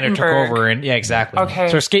Escape in Manor took Hindenburg. over. And yeah, exactly. Okay.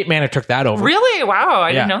 So Escape Manor took that over. Really? Wow. I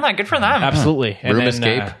Yeah. didn't know that. Good for them. Absolutely. And Room then,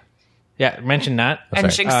 Escape. yeah, mention that. And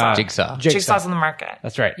right. Jigsaw. Jigsaw. Jigsaw's in the market.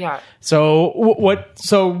 That's right. Yeah. So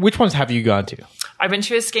So which ones have you gone to? I've been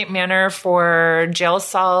to Escape Manor for Jail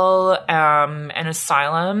Cell and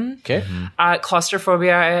Asylum. Okay.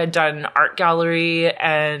 Claustrophobia, I had done Art Gallery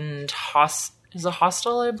and is a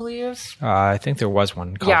Hostel, I believe. I think there was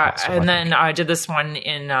one. Called Yeah, Hostel, and I think. then I did this one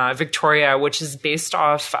in Victoria, which is based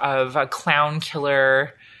off of a clown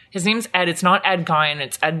killer. His name's Ed. It's not Ed Gein.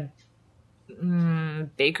 It's Ed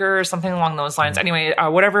Baker or something along those lines. Anyway,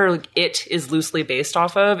 whatever it is loosely based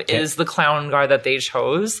off of is the clown guy that they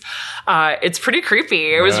chose. It's pretty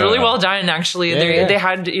creepy. It was really well done, actually. They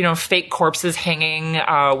had, fake corpses hanging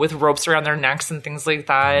with ropes around their necks and things like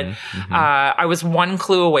that. I was one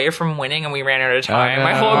clue away from winning and we ran out of time. no.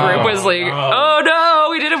 My whole group was like, oh no,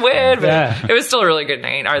 we didn't win. But it was still a really good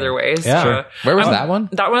night either way. Yeah. So, Sure. Where was that one?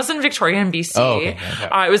 That was in Victoria and BC. Oh,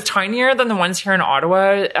 okay. It was tinier than the ones here in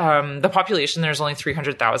Ottawa. The population there's only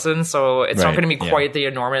 300,000, so it's not Right, going to be yeah. quite the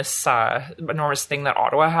enormous thing that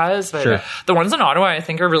Ottawa has. But Sure. the ones in Ottawa, I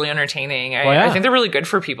think, are really entertaining. yeah. I think they're really good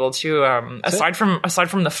for people too. Aside from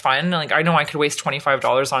the fun, like I know I could waste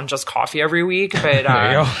 $25 on just coffee every week, but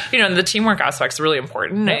the teamwork aspect's really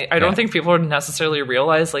important. I don't think people would necessarily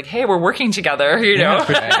realize, like, hey, we're working together.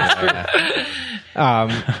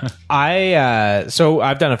 So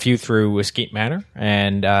I've done a few through Escape Manor,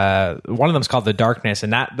 and one of them is called The Darkness,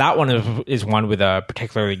 and that one is one with a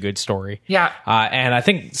particularly good story. Yeah. And I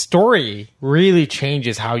think story really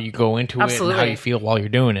changes how you go into it and how Absolutely. you feel while you're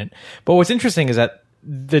doing it. But what's interesting is that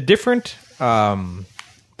the different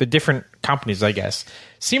companies, I guess,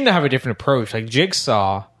 seem to have a different approach. Like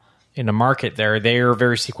Jigsaw in the market there, they're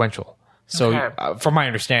very sequential. So Okay. from my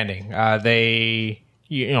understanding,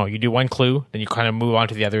 you do one clue, then you kind of move on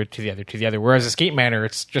to the other, to the other, to the other. Whereas Escape Manor,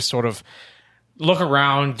 it's just sort of look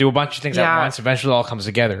around, do a bunch of things at Yeah. once. Eventually, it all comes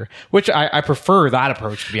together. Which I prefer that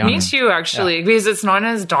approach, to be Me honest. too, actually, because it's not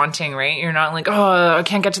as daunting, right? You're not like, oh, I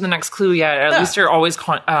can't get to the next clue yet. At least you're always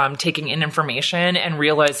taking in information and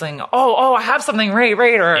realizing, oh, I have something, right,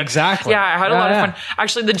 or Exactly. Yeah, I had a lot Yeah. of fun.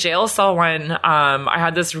 Actually, the jail cell one, I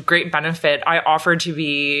had this great benefit. I offered to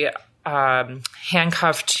be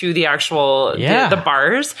handcuffed to the actual the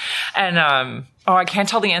bars, and I can't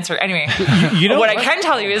tell the answer. Anyway, You know what I can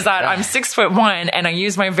tell you is that I'm 6'1" and I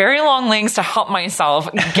use my very long legs to help myself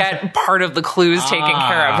get part of the clues taken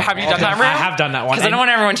care of. Have you done that, Rim? I have done that one. Because I don't want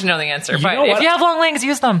everyone to know the answer. But know if what? you have long legs,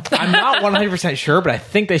 use them. I'm not 100% sure, but I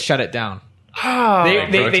think they shut it down.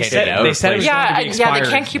 They said it was going to be Yeah, expired. they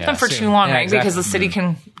can't keep them for too long, Yeah, right? exactly. Because the city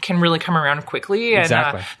can really come around quickly. And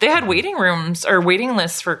Exactly. they had waiting rooms or waiting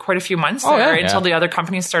lists for quite a few months there until the other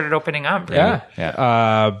companies started opening up.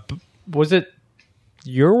 Right? Was it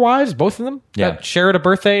your wives, both of them, that shared a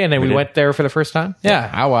birthday, and then we went there for the first time? Yeah.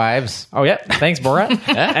 Our wives. Oh, yeah. Thanks, Borat.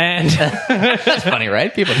 And That's funny,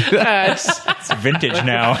 right? People do that. It's vintage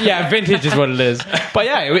now. yeah, vintage is what it is. But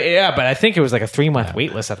but I think it was like a 3-month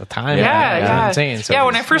wait list at the time. Yeah. Insane. So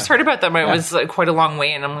When I first heard about them, it was like quite a long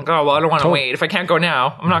wait, and I'm like, oh, well, I don't want to wait. If I can't go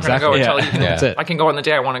now, I'm not going to go until That's it. I can go on the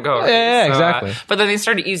day I want to go. Yeah, exactly. But then they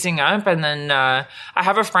started easing up, and then I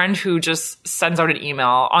have a friend who just sends out an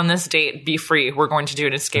email on this date. Be free. We're going to do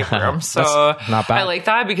an escape room. So not bad. I like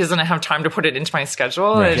that because then I have time to put it into my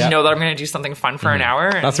schedule and know that I'm going to do something fun for an hour.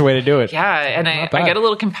 And, that's the way to do it. yeah, and I get a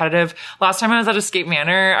little competitive. Last time I was at Escape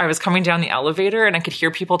Manor, I was coming down the elevator and I could hear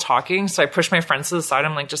people talking. So I pushed my friends to the side.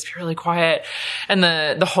 I'm like, just be really quiet. And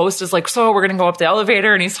the host is like, so we're going to go up the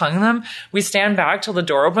elevator. And he's telling them. We stand back till the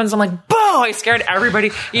door opens. I'm like, boo! I scared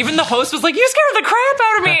everybody. Even the host was like, you scared the crap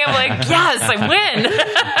out of me. I'm like, yes, I win.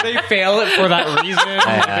 They fail it for that reason.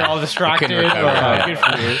 They're all distracted. Couldn't recover. Good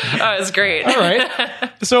for you. Oh, it was great. All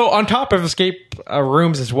right. So on top of escape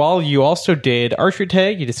rooms as well, you also did archery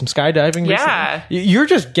tag. You did some skydiving. Yeah. Recently. You're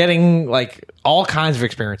just getting like all kinds of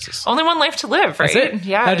experiences. Only one life to live, right? That's it.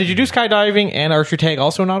 Yeah. Now, did you do skydiving and archery tag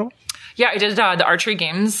also in Ottawa? Yeah, I did the archery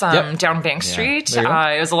games down Bank Street. There you go.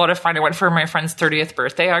 It was a lot of fun. I went for my friend's 30th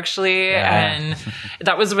birthday, actually, and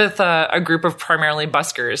that was with a group of primarily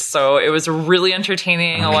buskers. So it was really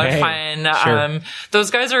entertaining, a lot of fun. Sure.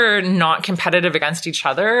 Those guys are not competitive against each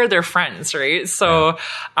other. They're friends, right? So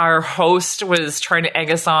our host was trying to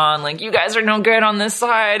egg us on, like, you guys are no good on this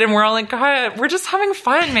side. And we're all like, God, we're just having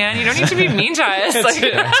fun, man. You don't need to be mean to us.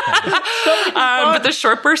 But the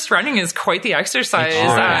short burst running is quite the exercise.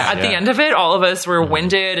 At the end of it, all of us were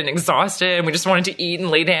winded and exhausted, and we just wanted to eat and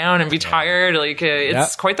lay down and be tired. Like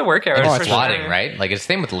it's quite the workout. It's for plotting, sure. right? Like it's the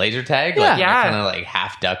same with laser tag. Like, Yeah. kind of like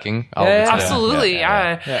half ducking. Absolutely,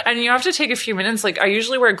 yeah. And you have to take a few minutes. Like I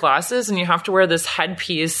usually wear glasses, and you have to wear this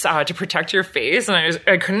headpiece to protect your face. And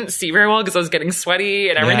I couldn't see very well because I was getting sweaty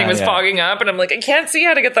and everything was fogging up. And I'm like, I can't see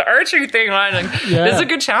how to get the archery thing on. Like, it's a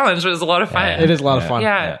good challenge. It was a lot of fun. It is a lot of fun.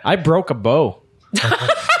 Yeah. I broke a bow.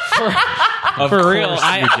 For real,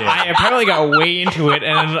 I apparently got way into it,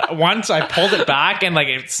 and once I pulled it back, and like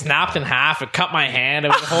it snapped in half. It cut my hand. It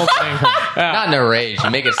was the whole thing. Not in a rage. You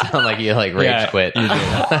make it sound like you like rage quit. Yeah,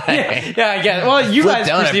 I guess. Well, you guys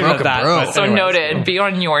down, I perceive it broke as a that. broom. but So anyways. noted. Be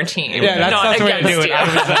on your team. Yeah, not that's the way to against do it. you.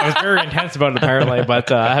 I was very intense about it apparently,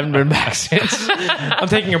 but I haven't been back since. I'm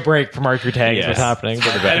taking a break from archery tag. Is what's happening.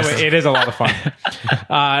 But anyway, it is a lot of fun.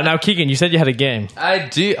 Now, Keegan, you said you had a game. I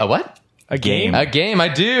do. A what? A game? A game. I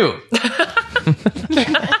do.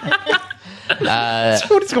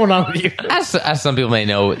 What is going on with you? As some people may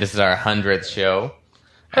know, this is our 100th show,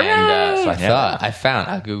 and so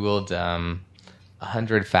I googled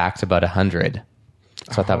 100 facts about 100.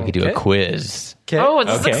 So I thought we could do a quiz. Oh,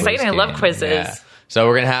 this is exciting. I love quizzes. Yeah. So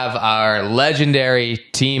we're gonna have our legendary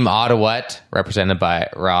team Ottawhat, represented by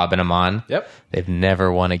Rob and Amon. Yep. They've never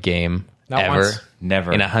won a game Not ever. once.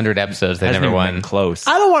 Never. In 100 episodes, they Hasn't never even won. been close.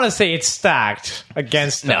 I don't want to say it's stacked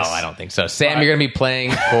against No, us. I don't think so. Sam, you're going to be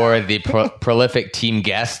playing for the prolific team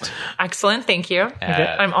guest. Excellent. Thank you.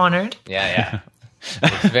 I'm honored. Yeah.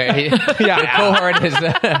 It's very the cohort is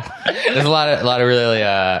there's a lot of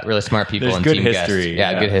really smart people There's in good team history, guests.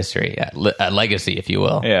 Yeah, yeah. good history. Yeah, a legacy, if you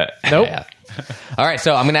will. Yeah. Nope. Yeah. All right,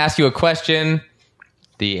 so I'm going to ask you a question.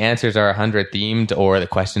 The answers are 100 themed, or the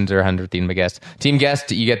questions are 100 themed, I guess. Team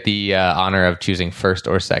guest, you get the honor of choosing first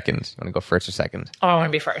or second. You want to go first or second? Oh, I want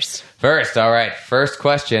to be first. First, all right. First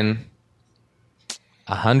question.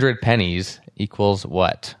 100 pennies equals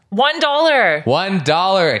what? $1.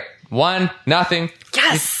 $1. 1-0.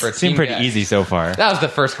 Yes. For Seemed team pretty guest. easy so far. That was the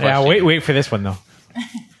first question. Yeah, wait for this one though.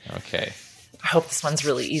 Okay. I hope this one's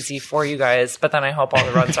really easy for you guys, but then I hope all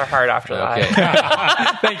the runs are hard after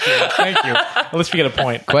that. Okay. Thank you. At least we get a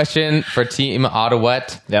point. Question for Team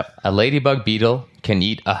Ottawhat. Yep. A ladybug beetle can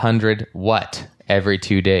eat 100 what every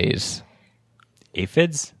 2 days?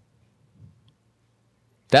 Aphids?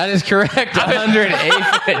 That is correct. 100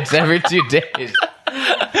 aphids every 2 days.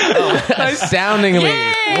 Astoundingly.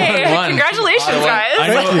 Yay! 1-1. Congratulations, Ottawhat guys.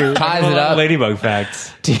 Thank you. ties it up. Ladybug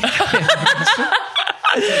facts.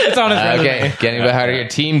 It's on his Okay, resume. getting a bit harder here.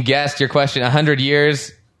 Team guest, your question. 100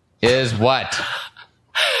 years is what?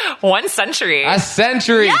 1 century. A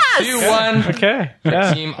century. Yes! 2-1. Okay. For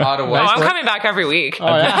Yeah. Team Oh, Ottawhat. I'm coming back every week. Oh,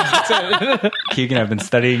 yeah. Keegan, I've been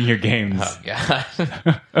studying your games. God.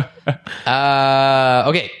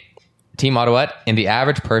 Okay. Team Ottawhat, in the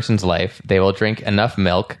average person's life, they will drink enough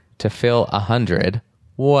milk to fill 100.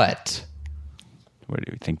 What? What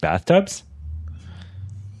do you think? Bathtubs?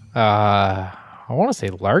 I want to say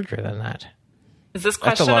larger than that. Is this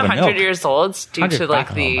That's a question lot of 100 milk. years old due 100 to like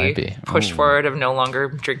might the be. push forward of no longer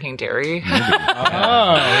drinking dairy?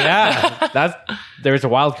 Oh yeah, there's a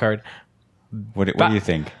wild card. What do you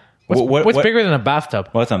think? What's bigger than a bathtub?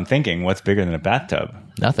 What's I'm thinking? What's bigger than a bathtub?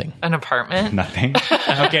 Nothing. An apartment? Nothing.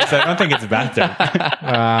 Okay, so I don't think it's a bathtub.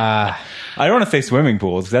 I don't want to say swimming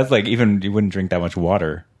pools because that's like even you wouldn't drink that much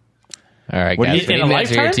water All right, What do guys. you think? We need In a to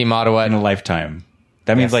answer your lifetime? Team in Ottawhat. a lifetime.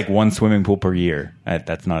 That means like one swimming pool per year.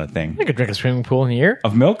 That's not a thing. I could drink a swimming pool in a year.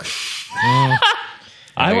 Of milk? I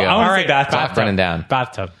There you go. want to All say right, bathtub. Clock running down.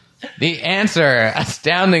 Bathtub. The answer,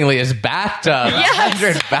 astoundingly, is bathtub.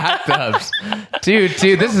 100 bathtubs. Dude,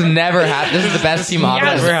 this has never happened. This is the best Team Ottawhat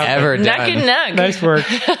has Yes. ever done. Neck and neck. Nice work.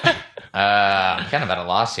 I'm kind of at a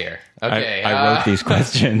loss here. Okay. I wrote these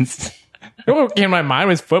questions. What came to my mind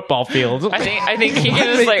was football fields. I think Keegan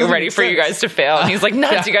is like ready for you guys to fail. And he's like,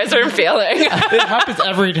 nuts, you guys aren't failing. It happens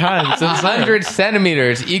every time. It's insane. 100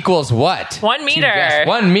 centimeters equals what? 1 meter. Yes,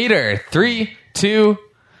 1 meter. 3, 2.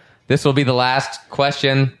 This will be the last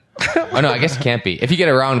question. Oh, no, I guess it can't be. If you get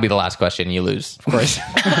it wrong, it'll be the last question. You lose. Of course.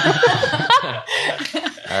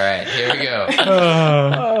 All right, here we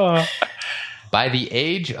go. By the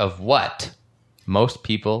age of what, most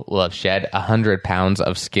people will have shed 100 pounds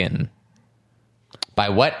of skin? By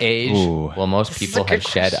what age Ooh. will most is people a good have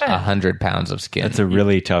shed question. 100 pounds of skin? That's a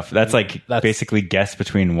really tough. That's like basically guess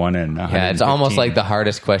between 1 and 115. Yeah, it's almost like the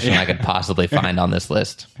hardest question I could possibly find on this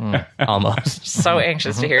list. Almost. So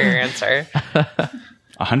anxious to hear your answer.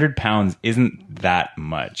 100 pounds isn't that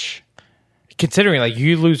much. Considering like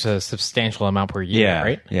you lose a substantial amount per year, Yeah,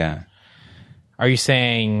 right? yeah. Are you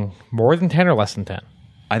saying more than 10 or less than 10? Are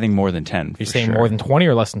I think more than 10. you saying more than 20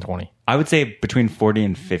 or less than 20? I would say between 40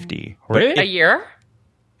 and 50. But Really? A year?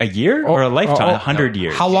 a year or a lifetime? 100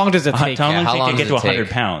 years. How long does it take? How long how does long it get to does it 100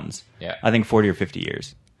 take? pounds? Yeah. I think 40 or 50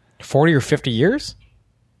 years. 40 or 50 years?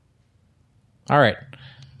 All right.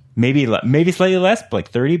 Maybe slightly less, like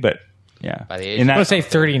 30, but yeah. By the age In I'm going that to say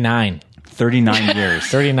 39. 39 years.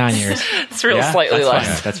 39 years. It's real Yeah, slightly that's less.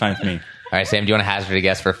 Fine. That's fine with me. All right, Sam, do you want to hazard a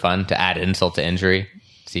guess for fun to add insult to injury?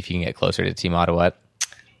 See if you can get closer to Team Ottawhat.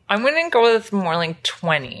 I'm going to go with more like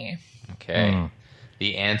 20. Okay.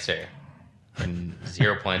 The answer, and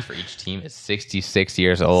 0 points for each team, is 66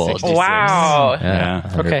 years old. 66. Wow. Yeah.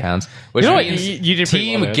 100 Okay. pounds. Which You know what? means You did pretty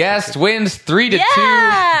Team well there. Guest wins 3-2.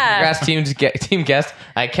 Yeah! Congrats, Team Guest.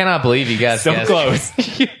 I cannot believe you guys So guessed close.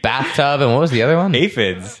 bathtub, and what was the other one?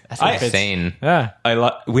 Aphids. That's insane. Yeah.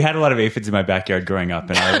 We had a lot of aphids in my backyard growing up,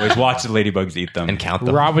 and I always watched the ladybugs eat them. And count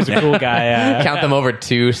them. Rob was a cool guy. Count them over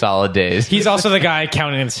 2 solid days. He's also the guy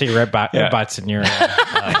counting the cigarette butts in your...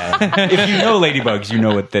 If you know ladybugs, you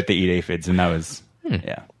know that they eat aphids, and that was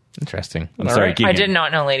yeah. Interesting. I'm sorry, right. Keegan. I did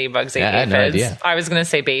not know ladybugs ate Yeah, I had no aphids. idea. I was going to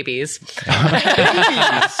say babies.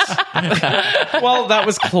 Well, that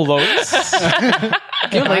was close.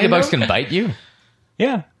 You know ladybugs can bite you?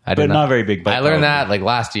 Yeah, I but did not very big. Bite I learned probably. that like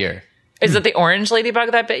last year. Is it the orange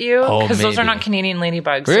ladybug that bit you? Oh, Because those are maybe. not Canadian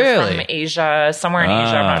ladybugs. They're Really? from Asia, somewhere in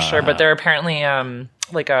Asia. I'm not sure, but they're apparently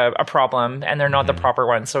like a problem, and they're not the proper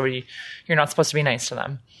ones. So you're not supposed to be nice to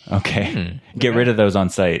them. Okay, get rid of those on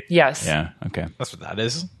site. Yes. Yeah. Okay. That's what that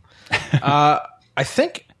is. I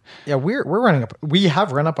think... Yeah, we're running up. We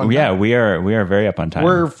have run up on Yeah, time. we are very up on time.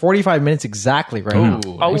 We're 45 minutes exactly right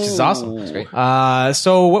now, which is awesome. That's great.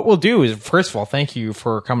 So what we'll do is, first of all, thank you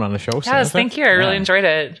for coming on the show. Yes, Samantha. thank you. I really enjoyed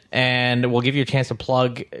it. And we'll give you a chance to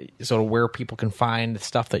plug sort of where people can find the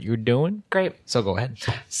stuff that you're doing. Great. So go ahead.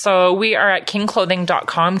 So we are at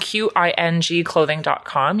kingclothing.com, Qing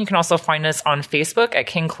clothing.com. You can also find us on Facebook at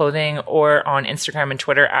King Clothing or on Instagram and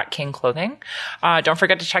Twitter at King Clothing. Don't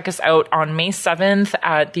forget to check us out on May 7th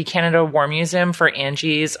at the Canada War Museum for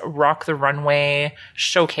Angie's Rock the Runway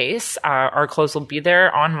showcase. Our clothes will be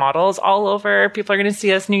there on models all over. People are going to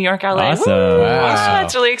see us New York, LA. Awesome. Woo! Wow.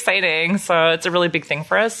 It's really exciting. So it's a really big thing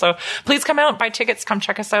for us. So please come out, buy tickets, come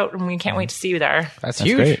check us out, and we can't wait to see you there. That's That's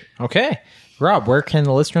huge. great. Okay. Rob, where can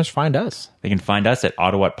the listeners find us? They can find us at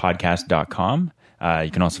ottawhatpodcast.com.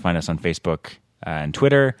 You can also find us on Facebook and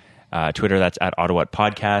Twitter. Twitter, that's at Ottawhat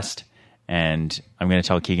Podcast. And I'm going to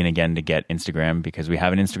tell Keegan again to get Instagram because we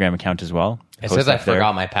have an Instagram account as well. It Post says I up there.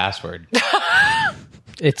 forgot my password.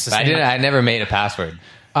 It's the I never made a password.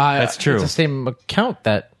 That's true. It's the same account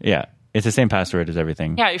that... Yeah, it's the same password as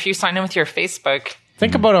everything. Yeah, if you sign in with your Facebook.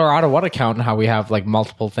 Think about our Ottawhat account and how we have like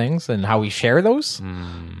multiple things and how we share those.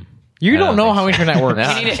 You don't know think how internet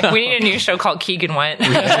works. We need a new show called Keegan Went.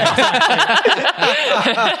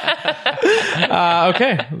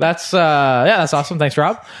 Okay, that's awesome. Thanks,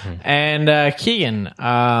 Rob. And Keegan,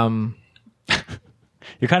 You're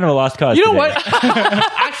kind of a lost cause. you know today. what?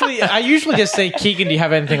 Actually, I usually just say, Keegan, do you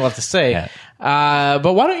have anything left to say? Yeah.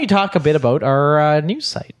 But why don't you talk a bit about our news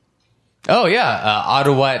site? Oh yeah,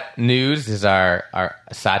 Ottawhat News is our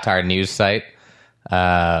satire news site.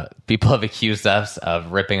 People have accused us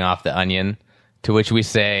of ripping off the Onion, to which we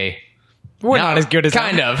say We're not as good as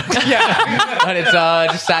kind them. of. Yeah, but it's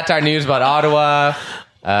just satire news about Ottawa.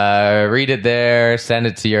 Read it there. Send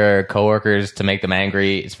it to your coworkers to make them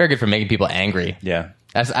angry. It's very good for making people angry. Yeah.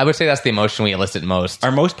 I would say that's the emotion we elicit most.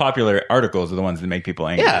 Our most popular articles are the ones that make people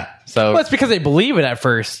angry. Yeah. So Well, it's because they believe it at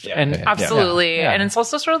first. And Absolutely. Yeah. And it's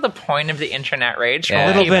also sort of the point of the internet rage. Yeah. For A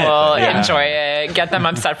little people bit. Yeah. enjoy it, get them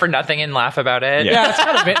upset for nothing and laugh about it. Yeah. yeah, it's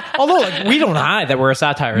kind of it. Although we don't hide that we're a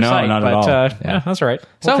satire No, site. not at but, all. Yeah, that's all right.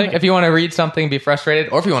 So We'll take if you want to read something, be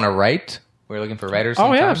frustrated, or if you want to write, we're looking for writers. Oh,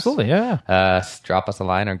 Sometimes. yeah, absolutely. Yeah. Drop us a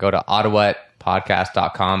line or go to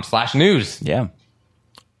ottawhatpodcast.com/news. Yeah.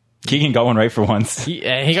 Keegan got one right for once. He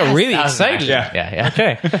got really excited. Yeah.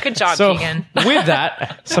 Okay. Good job, So Keegan. with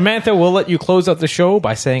that, Samantha, we'll let you close out the show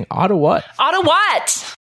by saying Ottawhat. Ottawhat!